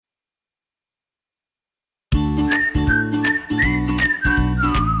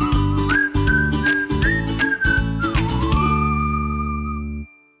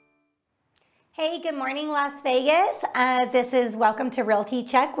Hey, good morning, Las Vegas. This is Welcome to Realty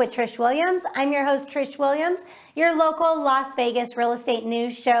Check with Trish Williams. I'm your host, Trish Williams, your local Las Vegas real estate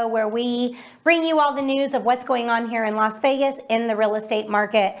news show where we bring you all the news of what's going on here in Las Vegas in the real estate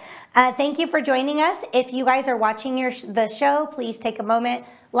market. Thank you for joining us. If you guys are watching the show, please take a moment,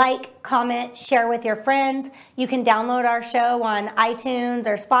 like, comment, share with your friends. You can download our show on iTunes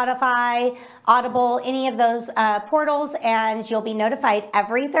or Spotify, Audible, any of those portals, and you'll be notified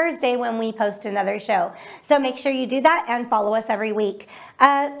every Thursday when we post another show. So make sure you do that and follow us every week.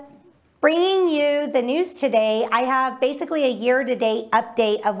 Bringing you the news today, I have basically a year-to-date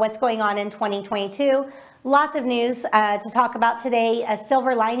update of what's going on in 2022. Lots of news to talk about today, a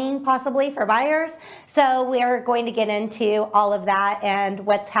silver lining possibly for buyers. So we are going to get into all of that and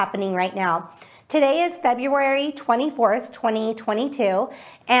what's happening right now. Today is February 24th, 2022.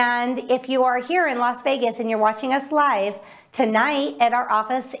 And if you are here in Las Vegas and you're watching us live, tonight at our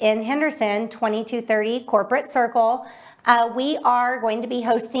office in Henderson, 2230 Corporate Circle, we are going to be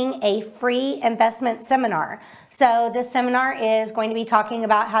hosting a free investment seminar. So this seminar is going to be talking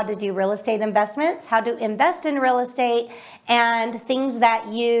about how to do real estate investments, how to invest in real estate, and things that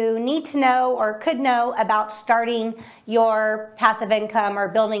you need to know or could know about starting your passive income or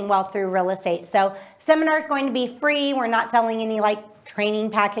building wealth through real estate. So seminar is going to be free. We're not selling any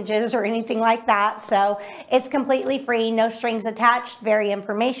training packages or anything like that. So it's completely free, no strings attached, very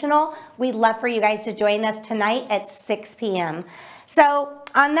informational. We'd love for you guys to join us tonight at 6 p.m. So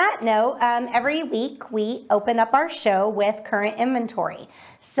on that note, every week we open up our show with current inventory.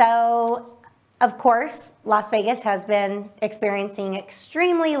 So of course, Las Vegas has been experiencing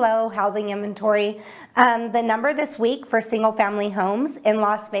extremely low housing inventory. The number this week for single family homes in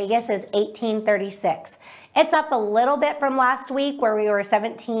Las Vegas is 1836. It's up a little bit from last week where we were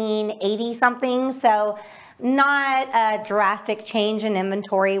 1780 something. So not a drastic change in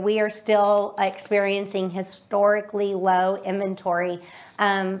inventory. We are still experiencing historically low inventory.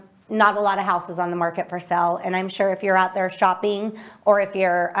 Not a lot of houses on the market for sale. And I'm sure if you're out there shopping or if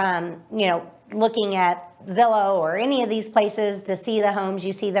you're, looking at Zillow or any of these places to see the homes,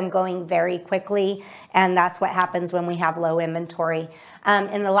 you see them going very quickly. And that's what happens when we have low inventory.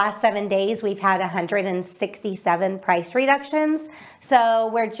 In the last 7 days, we've had 167 price reductions. So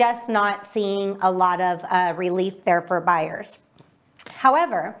we're just not seeing a lot of relief there for buyers.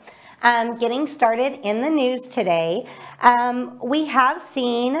 However, getting started in the news today, we have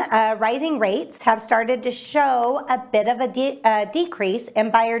seen rising rates have started to show a bit of a decrease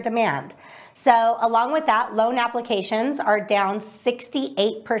in buyer demand. So along with that, loan applications are down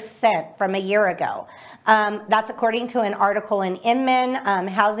 68% from a year ago. That's according to an article in Inman.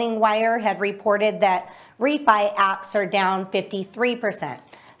 Housing Wire had reported that refi apps are down 53%.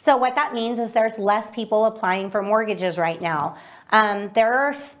 So what that means is there's less people applying for mortgages right now. There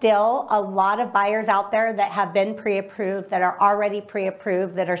are still a lot of buyers out there that have been pre-approved, that are already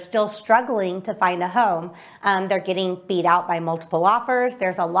pre-approved, that are still struggling to find a home. They're getting beat out by multiple offers.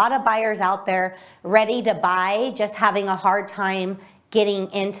 There's a lot of buyers out there ready to buy, just having a hard time getting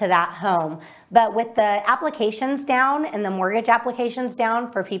into that home. But with the applications down and the mortgage applications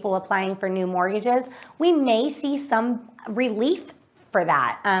down for people applying for new mortgages, we may see some relief for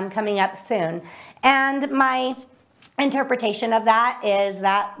that coming up soon. And my interpretation of that is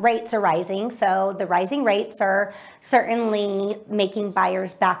that rates are rising. So the rising rates are certainly making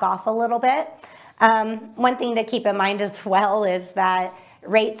buyers back off a little bit. One thing to keep in mind as well is that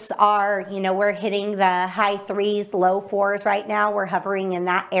rates are, we're hitting the high threes, low fours right now. We're hovering in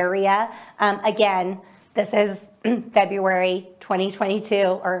that area. Again, this is February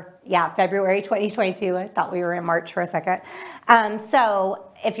 2022, February 2022. I thought we were in March for a second. So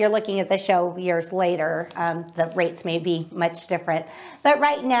if you're looking at the show years later, the rates may be much different. But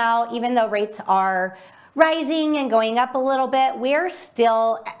right now, even though rates are rising and going up a little bit, we're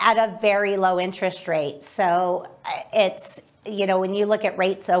still at a very low interest rate. So it's, when you look at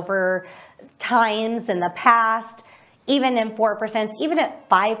rates over times in the past, even in 4%, even at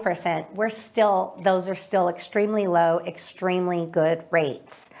 5%, those are still extremely low, extremely good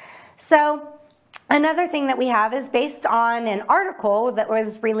rates. So another thing that we have is based on an article that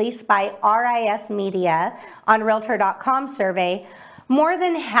was released by RIS Media on Realtor.com survey. More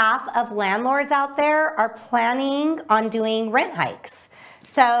than half of landlords out there are planning on doing rent hikes.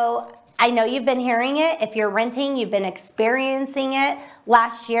 So I know you've been hearing it. If you're renting, you've been experiencing it.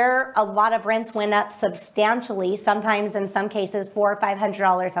 Last year, a lot of rents went up substantially, sometimes in some cases $400 or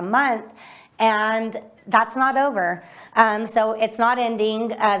 $500 a month. And that's not over. So it's not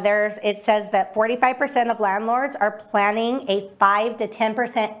ending. It says that 45% of landlords are planning a 5 to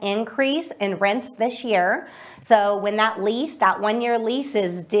 10% increase in rents this year. So when that 1-year lease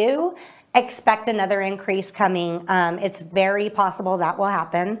is due, expect another increase coming. It's very possible that will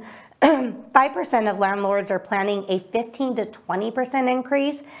happen. 5% of landlords are planning a 15 to 20%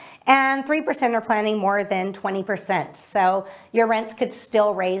 increase, and 3% are planning more than 20%. So your rents could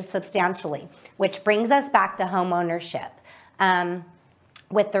still raise substantially, which brings us back to home ownership.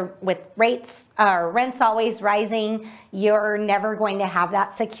 With rates rents always rising, you're never going to have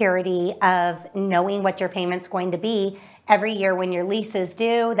that security of knowing what your payment's going to be. Every year when your lease is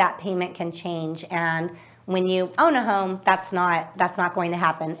due, that payment can change, and when you own a home, that's not going to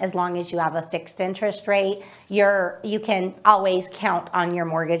happen. As long as you have a fixed interest rate, you can always count on your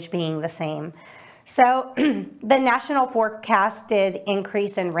mortgage being the same. So the national forecasted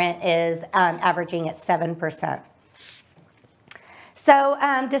increase in rent is averaging at 7%.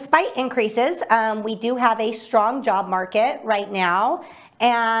 So despite increases, we do have a strong job market right now.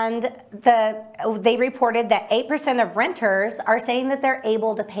 And they reported that 8% of renters are saying that they're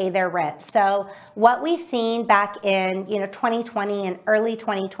able to pay their rent. So what we've seen back in 2020 and early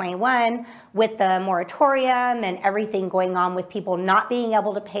 2021 with the moratorium and everything going on with people not being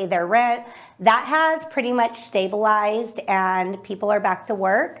able to pay their rent, that has pretty much stabilized and people are back to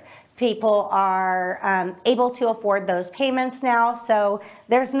work. People are able to afford those payments now. So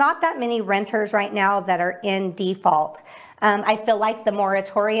there's not that many renters right now that are in default. I feel like the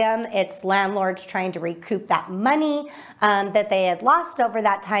moratorium, it's landlords trying to recoup that money that they had lost over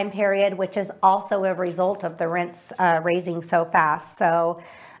that time period, which is also a result of the rents raising so fast. So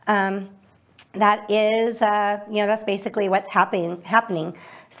that is, that's basically what's happening.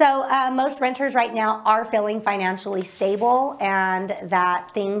 So most renters right now are feeling financially stable and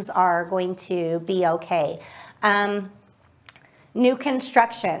that things are going to be okay. New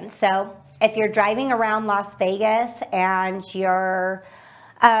construction. So if you're driving around Las Vegas and you're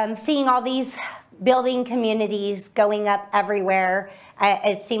seeing all these building communities going up everywhere,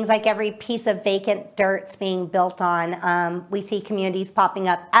 it seems like every piece of vacant dirt's being built on. We see communities popping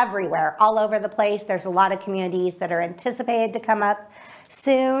up everywhere, all over the place. There's a lot of communities that are anticipated to come up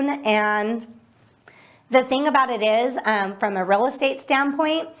soon. And the thing about it is, from a real estate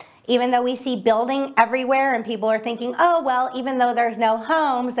standpoint, even though we see building everywhere and people are thinking, oh, well, even though there's no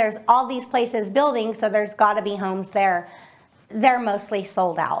homes, there's all these places building, so there's got to be homes there. They're mostly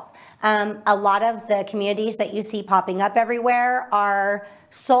sold out. A lot of the communities that you see popping up everywhere are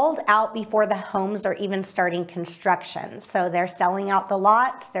sold out before the homes are even starting construction. So they're selling out the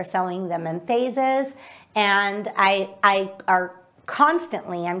lots, they're selling them in phases, and I'm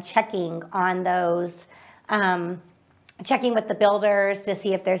checking on those, checking with the builders to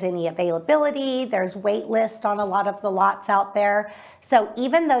see if there's any availability. There's wait list on a lot of the lots out there. So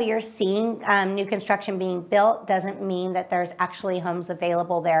even though you're seeing new construction being built, doesn't mean that there's actually homes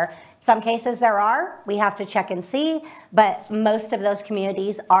available there. Some cases there are, we have to check and see, but most of those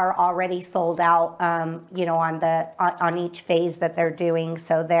communities are already sold out, on each phase that they're doing.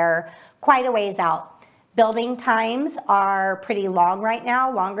 So they're quite a ways out. Building times are pretty long right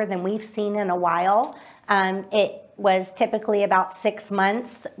now, longer than we've seen in a while. It was typically about 6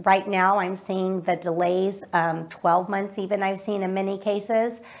 months. Right now, I'm seeing the delays, 12 months even I've seen in many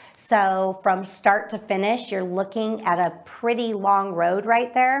cases. So from start to finish, you're looking at a pretty long road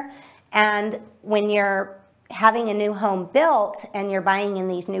right there. And when you're having a new home built and you're buying in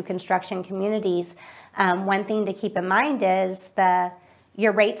these new construction communities, one thing to keep in mind is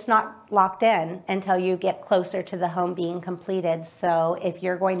your rate's not locked in until you get closer to the home being completed. So if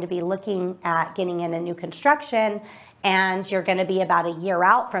you're going to be looking at getting in a new construction and you're going to be about a year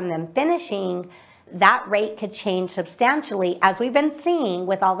out from them finishing, that rate could change substantially, as we've been seeing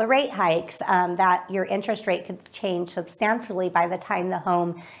with all the rate hikes, that your interest rate could change substantially by the time the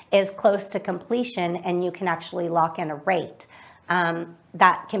home is close to completion and you can actually lock in a rate.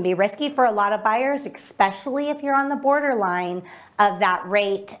 That can be risky for a lot of buyers, especially if you're on the borderline of that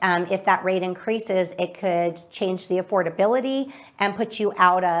rate. If that rate increases, it could change the affordability and put you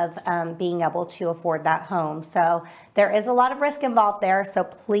out of being able to afford that home. So there is a lot of risk involved there. So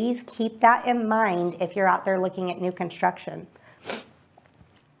please keep that in mind if you're out there looking at new construction.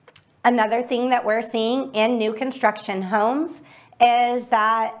 Another thing that we're seeing in new construction homes is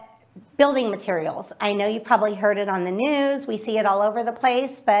that building materials. I know you've probably heard it on the news. We see it all over the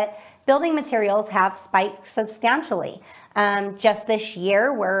place, but building materials have spiked substantially. Just this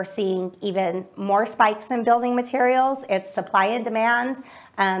year, we're seeing even more spikes in building materials. It's supply and demand.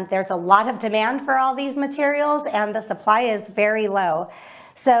 There's a lot of demand for all these materials, and the supply is very low.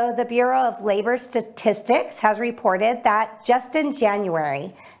 So the Bureau of Labor Statistics has reported that just in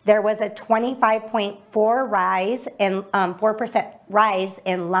January, there was a 25.4% rise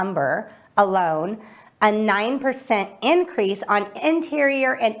in lumber alone. a 9% increase on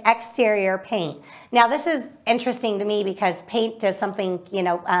interior and exterior paint. Now, this is interesting to me because paint is something,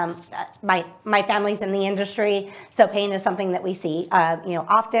 my family's in the industry, so paint is something that we see,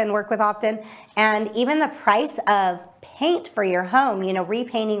 often, work with often. And even the price of paint for your home,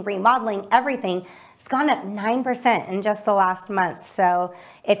 repainting, remodeling, everything, it's gone up 9% in just the last month. So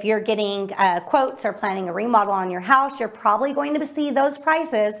if you're getting quotes or planning a remodel on your house, you're probably going to see those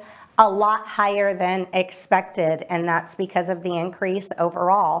prices a lot higher than expected, and that's because of the increase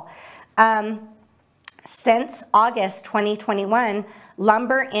overall. Since August 2021,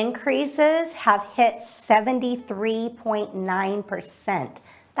 lumber increases have hit 73.9%.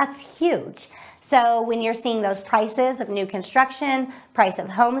 That's huge. So when you're seeing those prices of new construction, price of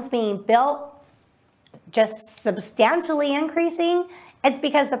homes being built, just substantially increasing, it's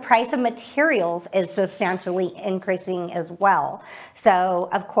because the price of materials is substantially increasing as well. So,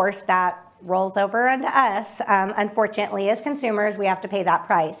 of course, that rolls over onto us. Unfortunately, as consumers, we have to pay that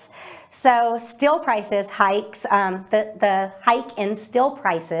price. So steel prices hikes, the hike in steel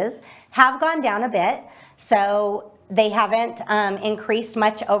prices have gone down a bit. So they haven't increased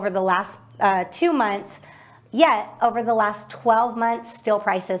much over the last 2 months. Yet, over the last 12 months, steel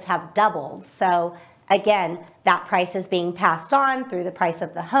prices have doubled. So again, that price is being passed on through the price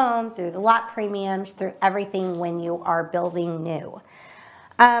of the home, through the lot premiums, through everything when you are building new.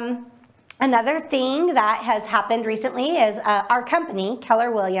 Another thing that has happened recently is our company,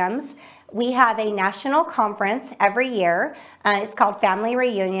 Keller Williams, we have a national conference every year. It's called Family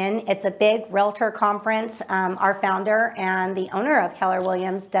Reunion. It's a big realtor conference. Our founder and the owner of Keller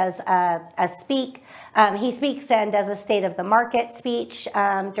Williams does he speaks and does a state of the market speech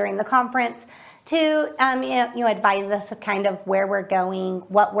during the conference to advise us of kind of where we're going,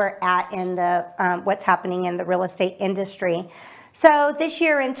 what we're at in the what's happening in the real estate industry. So this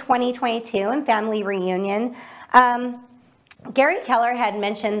year in 2022 in Family Reunion, Gary Keller had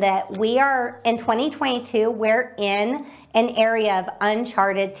mentioned that we are in 2022, we're in an area of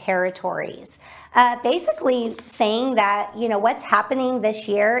uncharted territories. Basically saying that, what's happening this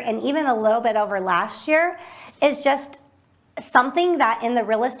year and even a little bit over last year is just something that in the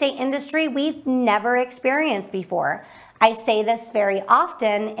real estate industry we've never experienced before. I say this very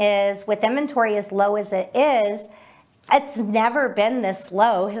often is with inventory as low as it is, it's never been this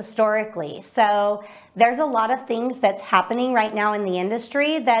low historically. So there's a lot of things that's happening right now in the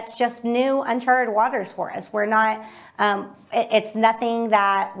industry that's just new, uncharted waters for us. We're not, it's nothing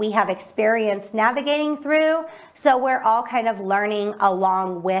that we have experienced navigating through. So we're all kind of learning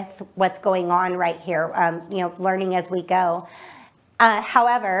along with what's going on right here, learning as we go.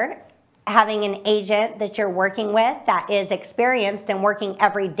 However, having an agent that you're working with that is experienced and working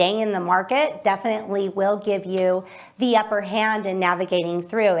every day in the market definitely will give you the upper hand in navigating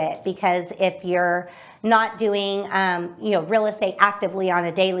through it. Because if you're not doing real estate actively on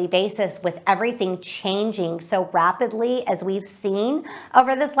a daily basis with everything changing so rapidly as we've seen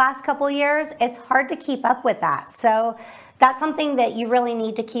over this last couple of years, it's hard to keep up with that. So that's something that you really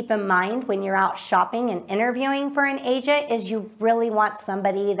need to keep in mind when you're out shopping and interviewing for an agent is you really want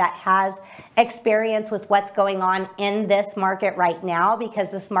somebody that has experience with what's going on in this market right now, because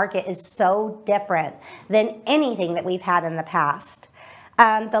this market is so different than anything that we've had in the past.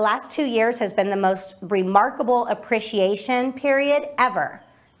 The last 2 years has been the most remarkable appreciation period ever.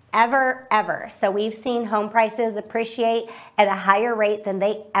 So we've seen home prices appreciate at a higher rate than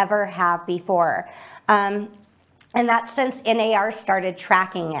they ever have before. And that's since NAR started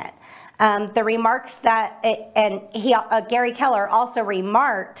tracking it. The remarks that, Gary Keller also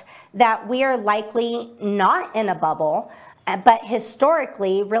remarked that we are likely not in a bubble, but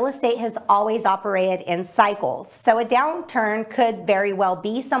historically, real estate has always operated in cycles. So a downturn could very well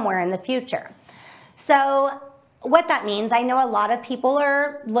be somewhere in the future. So what that means, I know a lot of people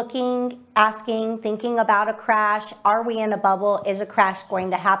are looking, asking, thinking about a crash. Are we in a bubble? Is a crash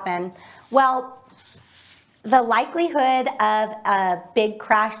going to happen? Well, the likelihood of a big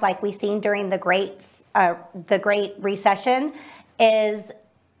crash like we've seen during the Great Recession is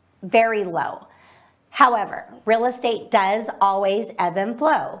very low. However, real estate does always ebb and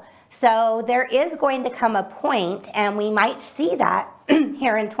flow. So there is going to come a point, and we might see that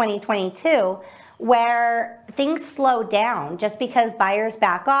here in 2022, where things slow down just because buyers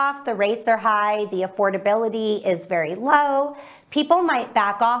back off, the rates are high, the affordability is very low. People might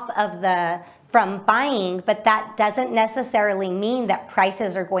back off from buying, but that doesn't necessarily mean that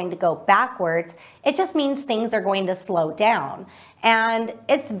prices are going to go backwards. It just means things are going to slow down. And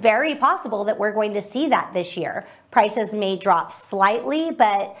it's very possible that we're going to see that this year. Prices may drop slightly,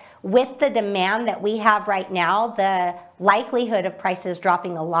 but with the demand that we have right now, the likelihood of prices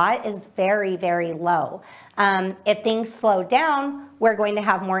dropping a lot is very, very low. If things slow down, we're going to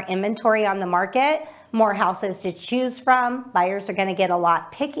have more inventory on the market, more houses to choose from. Buyers are going to get a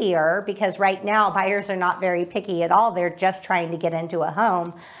lot pickier because right now buyers are not very picky at all. They're just trying to get into a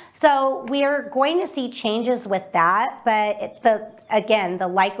home. So we are going to see changes with that, but the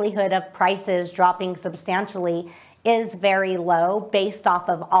likelihood of prices dropping substantially is very low based off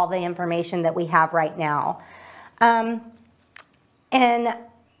of all the information that we have right now. And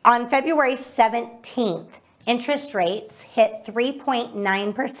on February 17th, interest rates hit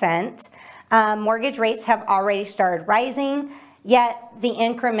 3.9%. Mortgage rates have already started rising, yet the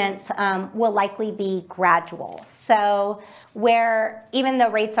increments will likely be gradual. So where even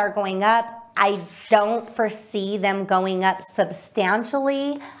though rates are going up, I don't foresee them going up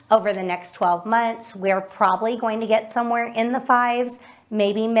substantially over the next 12 months. We're probably going to get somewhere in the 5s,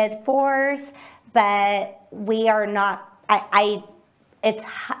 maybe mid 4s, but we are not,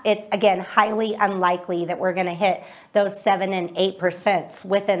 it's again highly unlikely that we're going to hit those 7 and 8%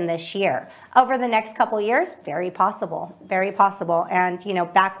 within this year. Over the next couple of years, very possible, very possible. And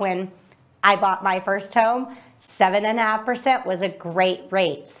back when I bought my first home, 7.5% was a great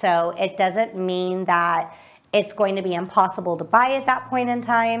rate. So it doesn't mean that it's going to be impossible to buy at that point in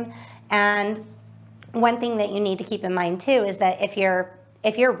time. And one thing that you need to keep in mind too is that if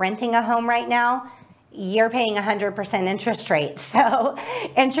you're renting a home right now, you're paying 100% interest rates. So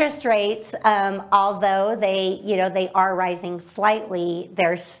interest rates, although they are rising slightly,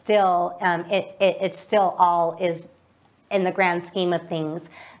 they're still it still all is, in the grand scheme of things,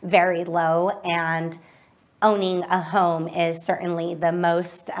 very low. And owning a home is certainly the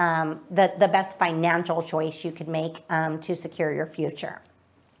most the best financial choice you could make to secure your future.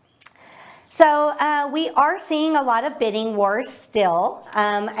 So we are seeing a lot of bidding wars still.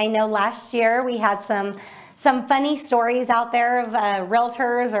 I know last year we had some funny stories out there of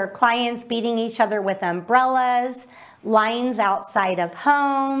realtors or clients beating each other with umbrellas, lines outside of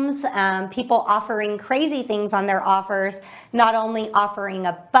homes, people offering crazy things on their offers, not only offering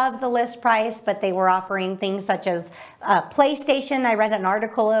above the list price, but they were offering things such as a PlayStation. I read an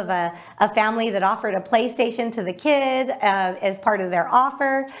article of a family that offered a PlayStation to the kid as part of their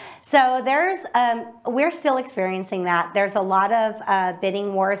offer. So we're still experiencing that. There's a lot of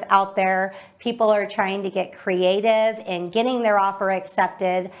bidding wars out there. People are trying to get creative in getting their offer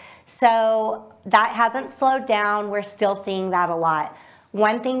accepted. So that hasn't slowed down. We're still seeing that a lot.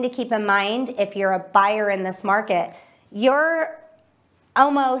 One thing to keep in mind, if you're a buyer in this market, you're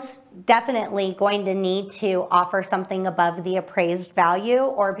almost definitely going to need to offer something above the appraised value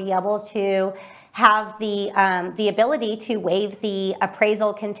or be able to have the ability to waive the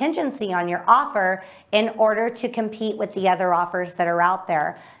appraisal contingency on your offer in order to compete with the other offers that are out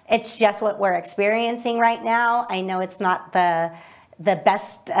there. It's just what we're experiencing right now. I know it's not the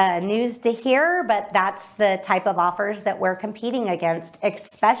best news to hear, but that's the type of offers that we're competing against,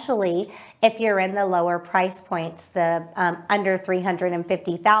 especially if you're in the lower price points. The under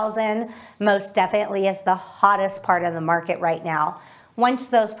 $350,000 most definitely is the hottest part of the market right now. Once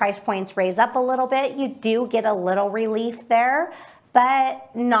those price points raise up a little bit, you do get a little relief there, but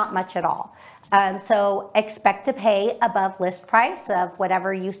not much at all. So expect to pay above list price of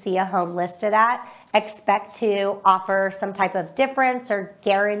whatever you see a home listed at. Expect to offer some type of difference or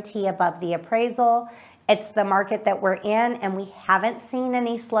guarantee above the appraisal. It's the market that we're in, and we haven't seen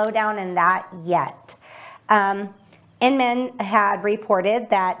any slowdown in that yet. Inman had reported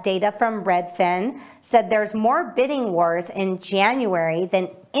that data from Redfin said there's more bidding wars in January than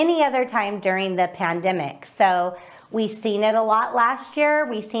any other time during the pandemic. So we've seen it a lot last year.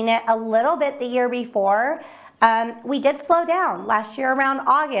 We've seen it a little bit the year before. We did slow down. Last year around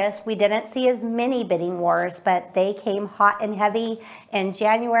August, we didn't see as many bidding wars, but they came hot and heavy in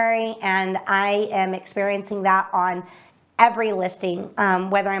January, and I am experiencing that on every listing.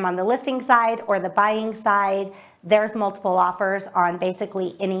 Whether I'm on the listing side or the buying side, there's multiple offers on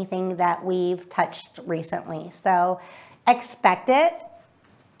basically anything that we've touched recently. So expect it.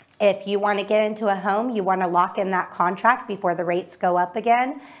 If you want to get into a home, you want to lock in that contract before the rates go up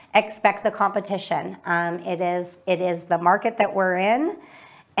again, expect the competition. It is the market that we're in,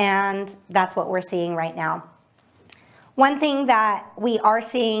 and that's what we're seeing right now. One thing that we are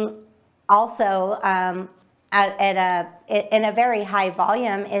seeing also in a very high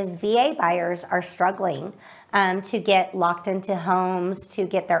volume is VA buyers are struggling to get locked into homes, to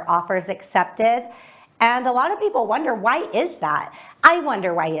get their offers accepted. And a lot of people wonder, why is that? I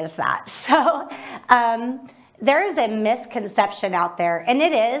wonder why is that. So there is a misconception out there, and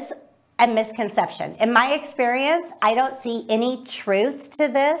it is a misconception. In my experience, I don't see any truth to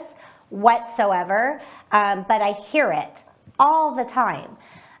this whatsoever, but I hear it all the time.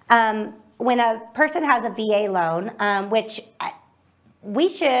 When a person has a VA loan, which we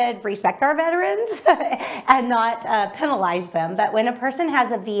should respect our veterans and not penalize them, but when a person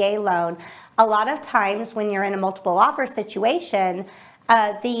has a VA loan, a lot of times when you're in a multiple offer situation,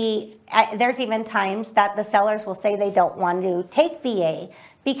 there's even times that the sellers will say they don't want to take VA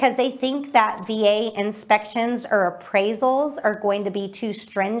because they think that VA inspections or appraisals are going to be too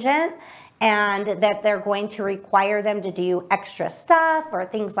stringent and that they're going to require them to do extra stuff or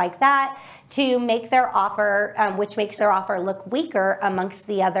things like that to make their offer, which makes their offer look weaker amongst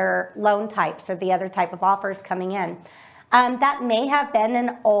the other loan types or the other type of offers coming in. That may have been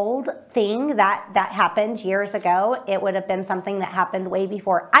an old thing that happened years ago. It would have been something that happened way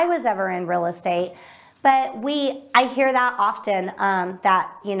before I was ever in real estate. But I hear that often,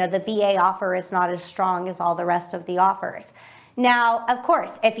 that the VA offer is not as strong as all the rest of the offers. Now, of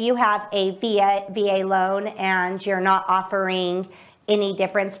course, if you have a VA loan and you're not offering any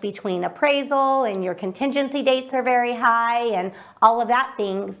difference between appraisal and your contingency dates are very high and all of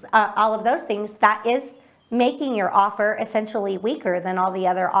those things, that is making your offer essentially weaker than all the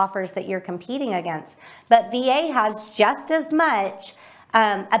other offers that you're competing against. But VA has just as much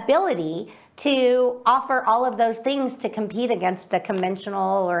ability to offer all of those things to compete against a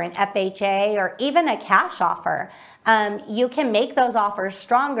conventional or an FHA or even a cash offer. You can make those offers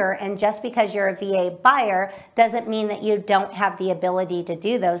stronger, and just because you're a VA buyer doesn't mean that you don't have the ability to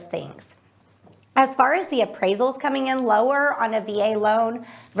do those things. As far as the appraisals coming in lower on a VA loan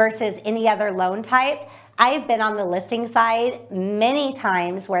versus any other loan type, I've been on the listing side many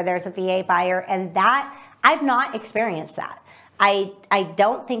times where there's a VA buyer, and that I've not experienced that. I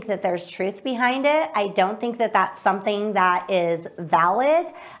don't think that there's truth behind it. I don't think that that's something that is valid.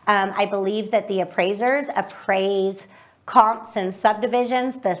 I believe that the appraisers appraise comps and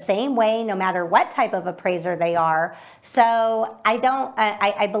subdivisions the same way, no matter what type of appraiser they are. So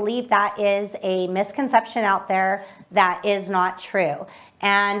I believe that is a misconception out there that is not true.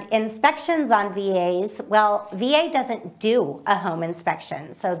 And inspections on VAs, well, VA doesn't do a home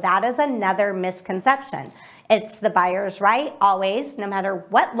inspection. So that is another misconception. It's the buyer's right always, no matter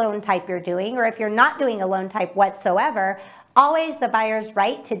what loan type you're doing, or if you're not doing a loan type whatsoever, always the buyer's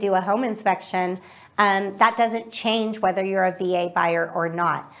right to do a home inspection. That doesn't change whether you're a VA buyer or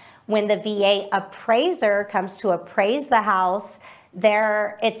not. When the VA appraiser comes to appraise the house,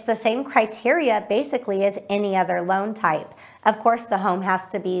 it's the same criteria basically as any other loan type. Of course, the home has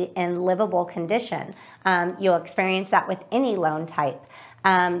to be in livable condition. You'll experience that with any loan type.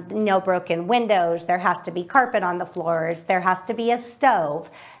 No broken windows, there has to be carpet on the floors, there has to be a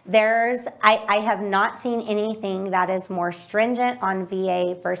stove. I have not seen anything that is more stringent on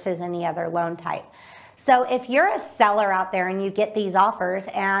VA versus any other loan type. So if you're a seller out there and you get these offers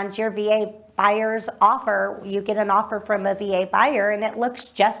and your VA buyer's offer, you get an offer from a VA buyer and it looks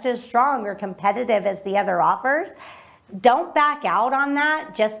just as strong or competitive as the other offers, don't back out on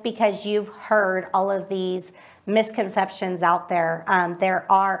that just because you've heard all of these misconceptions out there.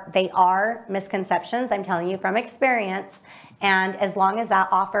 They are misconceptions, I'm telling you from experience. And as long as that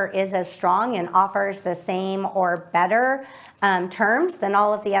offer is as strong and offers the same or better terms than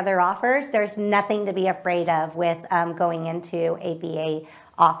all of the other offers, there's nothing to be afraid of with going into a VA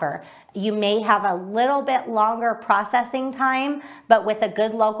offer. You may have a little bit longer processing time, but with a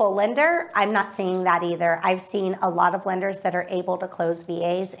good local lender, I'm not seeing that either. I've seen a lot of lenders that are able to close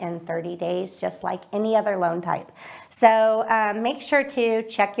VAs in 30 days, just like any other loan type. So make sure to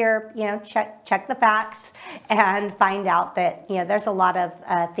check check the facts and find out that there's a lot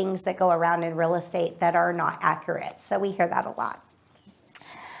of things that go around in real estate that are not accurate. So we hear that a lot.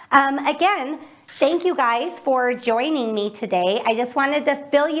 Again, thank you guys for joining me today. I just wanted to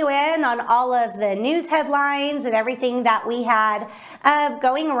fill you in on all of the news headlines and everything that we had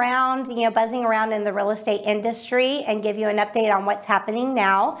going around, buzzing around in the real estate industry and give you an update on what's happening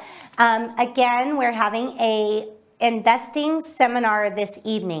now. Again, we're having a investing seminar this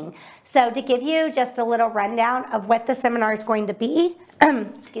evening. So to give you just a little rundown of what the seminar is going to be,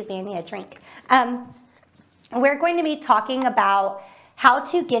 excuse me, I need a drink. We're going to be talking about how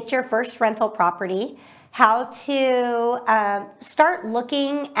to get your first rental property, how to start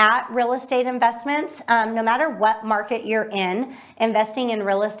looking at real estate investments. No matter what market you're in, investing in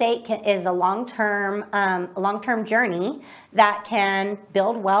real estate is a long-term journey that can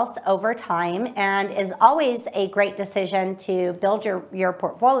build wealth over time and is always a great decision to build your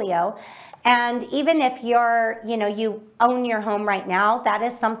portfolio. And even if you own your home right now, that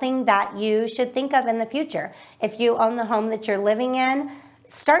is something that you should think of in the future. If you own the home that you're living in,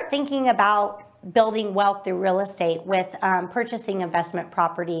 start thinking about building wealth through real estate with purchasing investment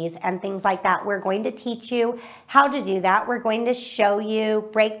properties and things like that. We're going to teach you how to do that. We're going to show you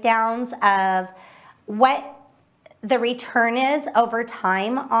breakdowns of what the return is over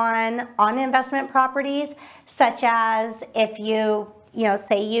time on investment properties, such as if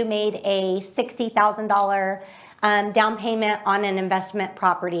say you made a $60,000 down payment on an investment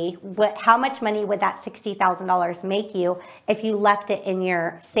property, how much money would that $60,000 make you if you left it in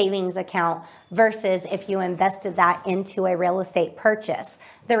your savings account versus if you invested that into a real estate purchase?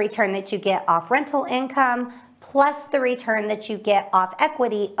 The return that you get off rental income plus the return that you get off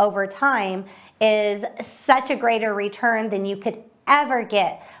equity over time is such a greater return than you could ever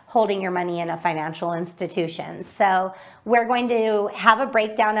get holding your money in a financial institution. So we're going to have a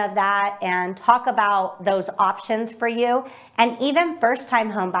breakdown of that and talk about those options for you. And even first-time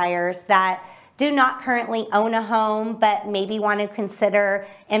home buyers that do not currently own a home but maybe want to consider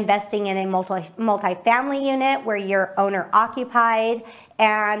investing in a multi-family unit where you're owner occupied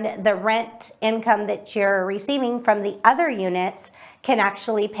and the rent income that you're receiving from the other units can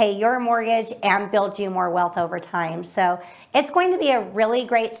actually pay your mortgage and build you more wealth over time. So it's going to be a really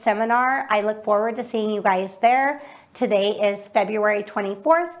great seminar. I look forward to seeing you guys there. Today is February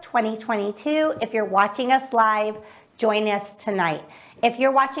 24th, 2022. If you're watching us live, join us tonight. If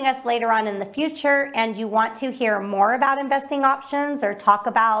you're watching us later on in the future and you want to hear more about investing options or talk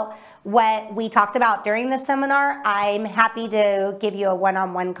about what we talked about during the seminar, I'm happy to give you a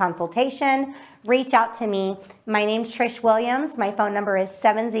one-on-one consultation. Reach out to me. My name's Trish Williams. My phone number is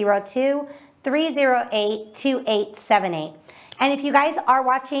 702-308-2878. And if you guys are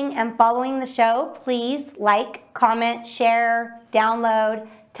watching and following the show, please like, comment, share, download,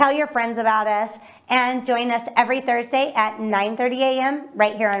 tell your friends about us, and join us every Thursday at 9:30 a.m.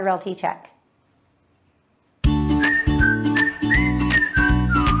 right here on Realty Check.